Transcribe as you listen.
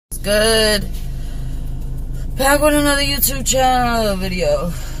good? Back with another YouTube channel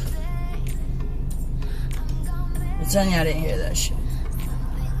video. Pretend y'all didn't hear that shit.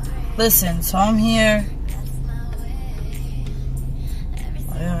 Listen, so I'm here.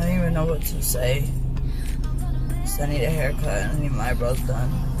 I don't even know what to say. So I need a haircut. I need my eyebrows done.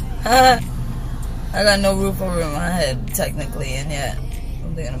 I got no roof over my head, technically, and yet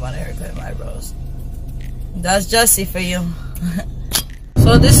I'm thinking about a haircut and my eyebrows. That's Jesse for you.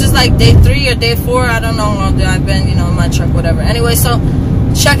 So this is like day 3 or day 4. I don't know how long I've been, you know, in my truck, whatever. Anyway, so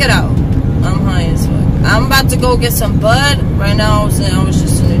check it out. I'm high as fuck. I'm about to go get some bud. Right now, I was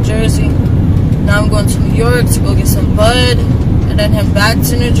just in New Jersey. Now I'm going to New York to go get some bud, and then head back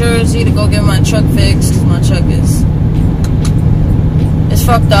to New Jersey to go get my truck fixed. Cause my truck is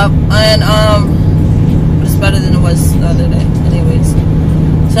fucked up, and it's better than it was the other day.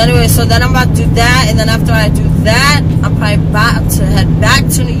 Anyways, so then I'm about to do that, and then after I do that, I'm probably about to head back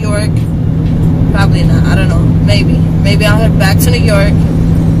to New York. Probably not. I don't know. Maybe I'll head back to New York.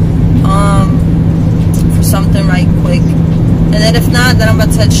 For something right quick, and then if not, then I'm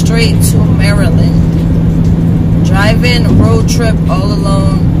about to head straight to Maryland. Driving a road trip all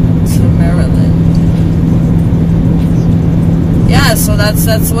alone to Maryland. Yeah, so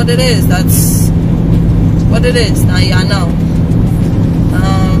that's what it is. That's what it is. Now y'all know.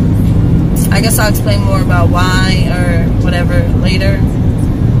 I guess I'll explain more about why or whatever later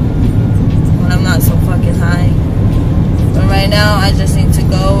when I'm not so fucking high. But right now, I just need to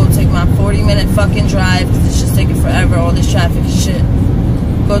go take my 40-minute fucking drive because it's just taking forever. All this traffic and shit.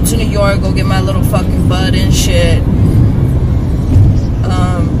 Go to New York, go get my little fucking bud and shit.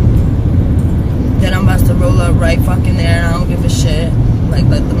 Then I'm about to roll up right fucking there, and I don't give a shit. Like,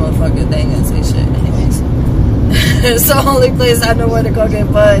 let the motherfucker thing and say shit. Anyways, it's the only place I know where to go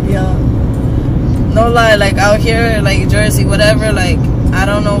get bud, yo. No lie, like out here, like Jersey, whatever, like I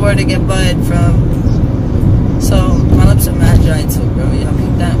don't know where to get bud from. So my lips are mad dry too, bro. Y'all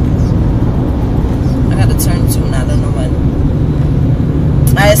peep that? I gotta turn soon. I don't know when.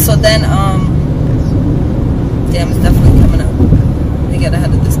 Alright, so then damn, it's definitely coming up. We get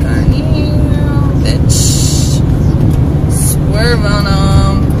ahead of this car. Bitch. Swerve on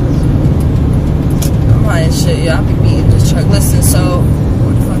I'm high as shit, y'all be beating this truck. Listen, so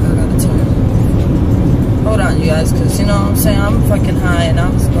where the fuck I gotta turn? Hold on, you guys, cause you know what I'm saying, I'm fucking high and I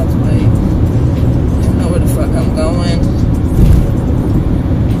was about to wait. I don't know where the fuck I'm going.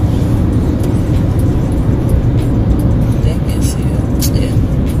 Dang it, see it. Yeah.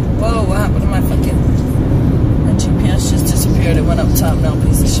 Whoa, what happened to my fucking... My GPS just disappeared. It went up top now,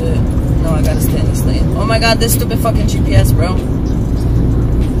 piece of shit. No, I gotta stay in this lane. Oh my god, this stupid fucking GPS, bro.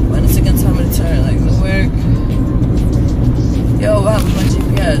 When is it gonna tell me to turn? Like, nowhere. Yo, what happened to my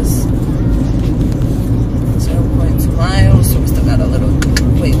GPS? 0.2 miles, so we still got a little...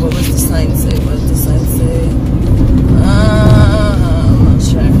 Wait, what was the sign say? What did the sign say? I'm not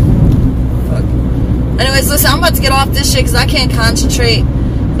sure. Fuck. Anyways, listen, I'm about to get off this shit because I can't concentrate.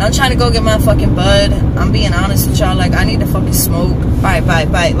 And I'm trying to go get my fucking bud. I'm being honest with y'all. Like, I need to fucking smoke. Bye.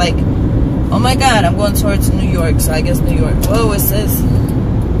 Like, oh my god, I'm going towards New York, so I guess New York. Whoa, it says...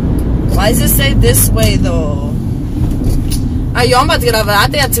 Why does it say this way, though? Alright, yo, I'm about to get off of it. I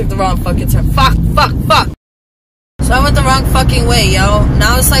think I took the wrong fucking turn. Fuck. So I went the wrong fucking way, yo.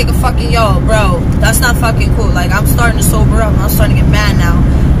 Now it's like a fucking, yo, bro. That's not fucking cool. Like, I'm starting to sober up. I'm starting to get mad now.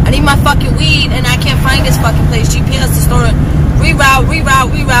 I need my fucking weed, and I can't find this fucking place. GPS is storing.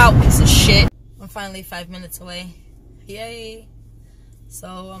 Reroute. Piece of shit. I'm finally 5 minutes away. Yay. So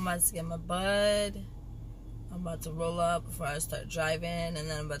I'm about to get my bud. I'm about to roll up before I start driving, and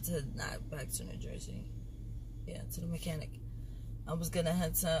then I'm about to head back to New Jersey. Yeah, to the mechanic. I was gonna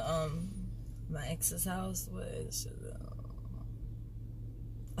head to my ex's house.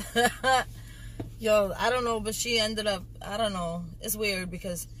 Yo, I don't know, but she ended up, I don't know. It's weird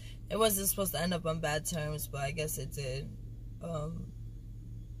because it wasn't supposed to end up on bad terms, but I guess it did. I don't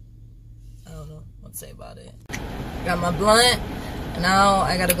know what to say about it. Got my blunt, and now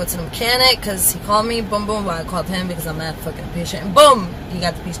I gotta go to the mechanic because he called me. Boom. Well, I called him because I'm not fucking patient. And boom, he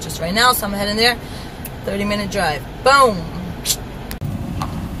got the piece just right now, so I'm heading there. 30-minute drive. Boom. So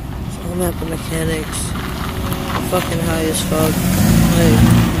I'm at the mechanics. I'm fucking high as fuck. Like,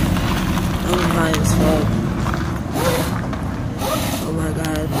 I'm high as fuck. Oh my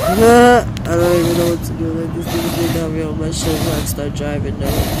god. I don't even know what to do. Like, this nigga did down me on my shit when I start driving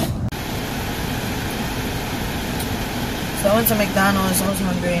now. So I went to McDonald's. I was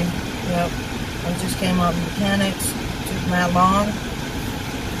hungry. Yep. I just came out of mechanics. Took mad long.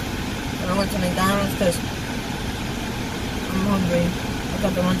 And I went to McDonald's because I'm hungry. I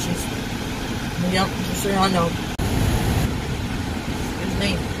got the munchies. Yep, just so y'all know. Excuse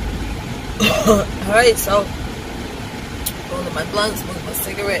me. Alright, so rolling my blunt, smoking my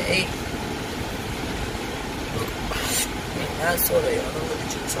cigarette, ate. That's soda, I don't really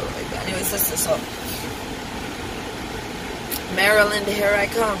drink soda like that. Anyways, listen, so Maryland, here I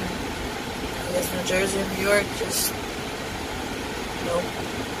come. I guess New Jersey and New York, just nope.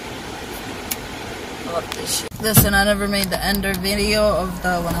 Fuck this shit. Listen, I never made the ender video of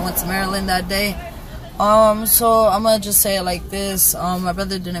the when I went to Maryland that day. So I'm gonna just say it like this. My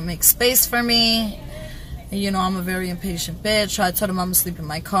brother didn't make space for me. And, you know, I'm a very impatient bitch. I told him I'm gonna sleep in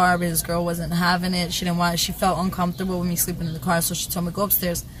my car, but his girl wasn't having it. She didn't want it. She felt uncomfortable with me sleeping in the car, so she told me to go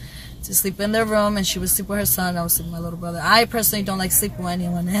upstairs to sleep in their room, and she would sleep with her son. I would sleep with my little brother. I personally don't like sleeping with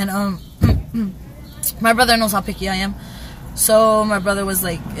anyone, and my brother knows how picky I am. So my brother was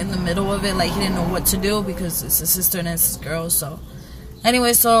like in the middle of it, like he didn't know what to do because it's his sister and it's his girl. So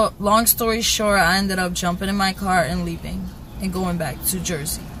anyway, so long story short, I ended up jumping in my car and leaving and going back to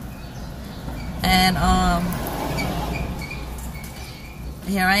Jersey. And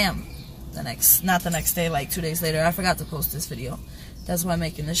here I am. Not the next day, like 2 days later. I forgot to post this video. That's why I'm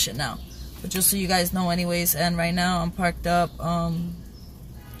making this shit now. But just so you guys know anyways, and right now I'm parked up,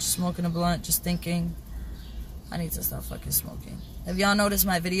 just smoking a blunt, just thinking I need to stop fucking smoking. If y'all notice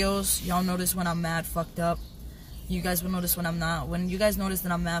my videos, y'all notice when I'm mad fucked up. You guys will notice when I'm not. When you guys notice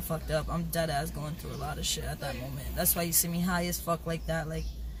that I'm mad fucked up, I'm dead ass going through a lot of shit at that moment. That's why you see me high as fuck like that, like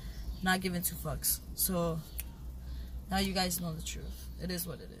not giving two fucks. So now you guys know the truth. It is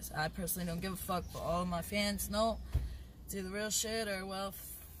what it is. I personally don't give a fuck, but all of my fans know it's either real shit or, well,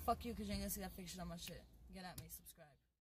 fuck you because you ain't gonna see that fake shit on my shit. Get at me, subscribe.